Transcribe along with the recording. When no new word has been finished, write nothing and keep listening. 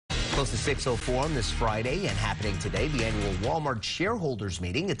Close to 6:04 on this Friday, and happening today, the annual Walmart Shareholders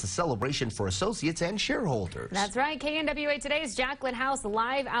meeting. It's a celebration for associates and shareholders. That's right. KNWA Today's Jacqueline House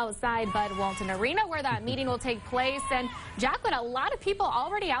live outside Bud Walton Arena, where that meeting will take place. And Jacqueline, a lot of people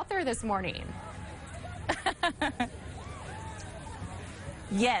already out there this morning.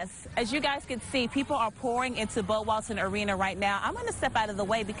 Yes, as you guys can see, people are pouring into Bud Walton Arena right now. I'm going to step out of the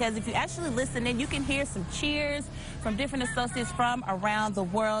way because if you actually listen in, you can hear some cheers from different associates from around the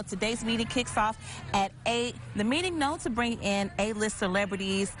world. Today's meeting kicks off at 8. The meeting known to bring in A-list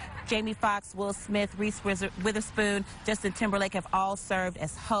celebrities. Jamie Foxx, Will Smith, Reese Witherspoon, Justin Timberlake have all served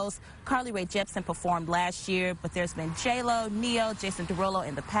as hosts. Carly Rae Jepsen performed last year, but there's been J-Lo, Neo, Jason Derulo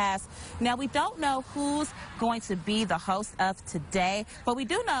in the past. Now, we don't know who's going to be the host of today, but we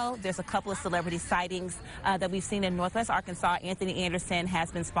do know there's a couple of celebrity sightings that we've seen in Northwest Arkansas. Anthony Anderson has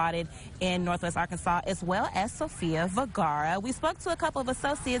been spotted in Northwest Arkansas, as well as Sofia Vergara. We spoke to a couple of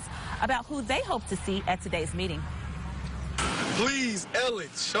associates about who they hope to see at today's meeting. Please, Ellen,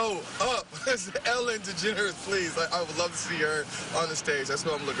 show up. Ellen DeGeneres, please. I would love to see her on the stage. That's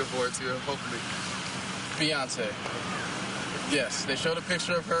what I'm looking forward to, hopefully. Beyonce. Yes, they showed a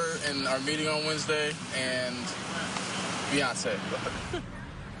picture of her in our meeting on Wednesday, and Beyonce.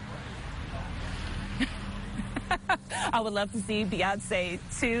 I would love to see Beyonce,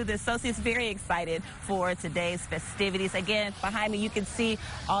 too. The associates very excited for today's festivities. Again, behind me, you can see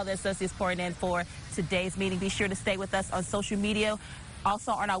all the associates pouring in for today's meeting. Be sure to stay with us on social media.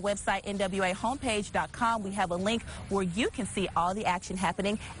 Also on our website, nwahomepage.com, we have a link where you can see all the action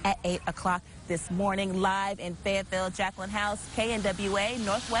happening at 8 o'clock this morning. Live in Fayetteville, Jacqueline House, KNWA,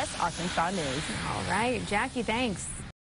 Northwest Arkansas News. All right, Jackie, thanks.